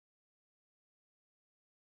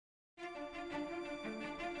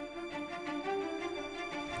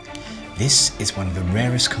This is one of the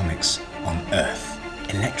rarest comics on Earth.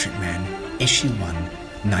 Electric Man, issue 1,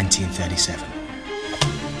 1937.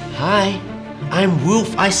 Hi, I'm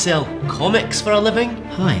Wolf. I sell comics for a living.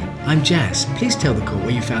 Hi, I'm Jazz. Please tell the court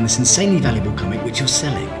where you found this insanely valuable comic which you're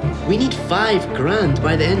selling. We need $5 grand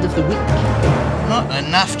by the end of the week. Not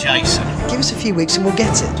enough, Jason. Give us a few weeks and we'll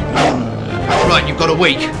get it. Right, you've got a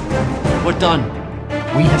week. We're done.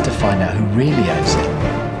 We have to find out who really owns it.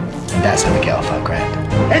 And that's how we get off our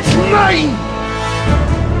grand. It's mine!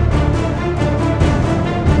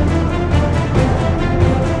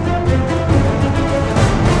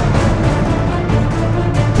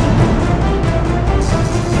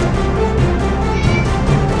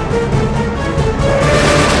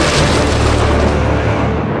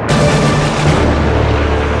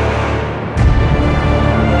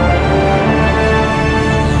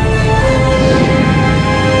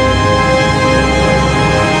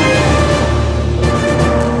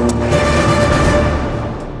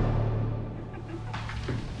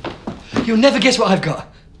 You'll never guess what I've got.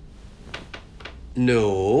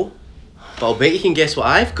 No, but I'll bet you can guess what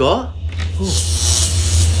I've got. Oh.